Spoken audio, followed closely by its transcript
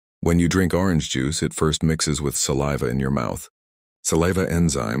When you drink orange juice, it first mixes with saliva in your mouth. Saliva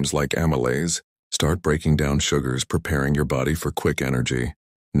enzymes like amylase start breaking down sugars, preparing your body for quick energy.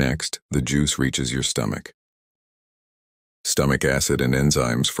 Next, the juice reaches your stomach. Stomach acid and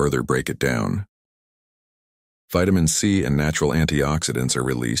enzymes further break it down. Vitamin C and natural antioxidants are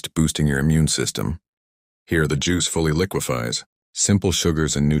released, boosting your immune system. Here, the juice fully liquefies. Simple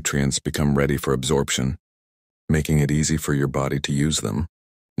sugars and nutrients become ready for absorption, making it easy for your body to use them.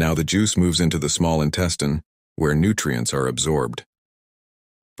 Now the juice moves into the small intestine, where nutrients are absorbed.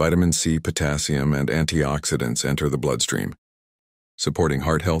 Vitamin C, potassium, and antioxidants enter the bloodstream, supporting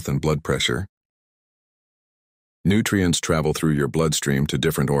heart health and blood pressure. Nutrients travel through your bloodstream to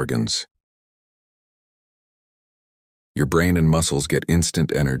different organs. Your brain and muscles get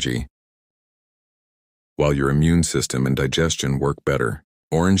instant energy, while your immune system and digestion work better.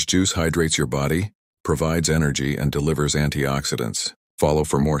 Orange juice hydrates your body, provides energy, and delivers antioxidants. Follow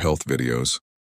for more health videos.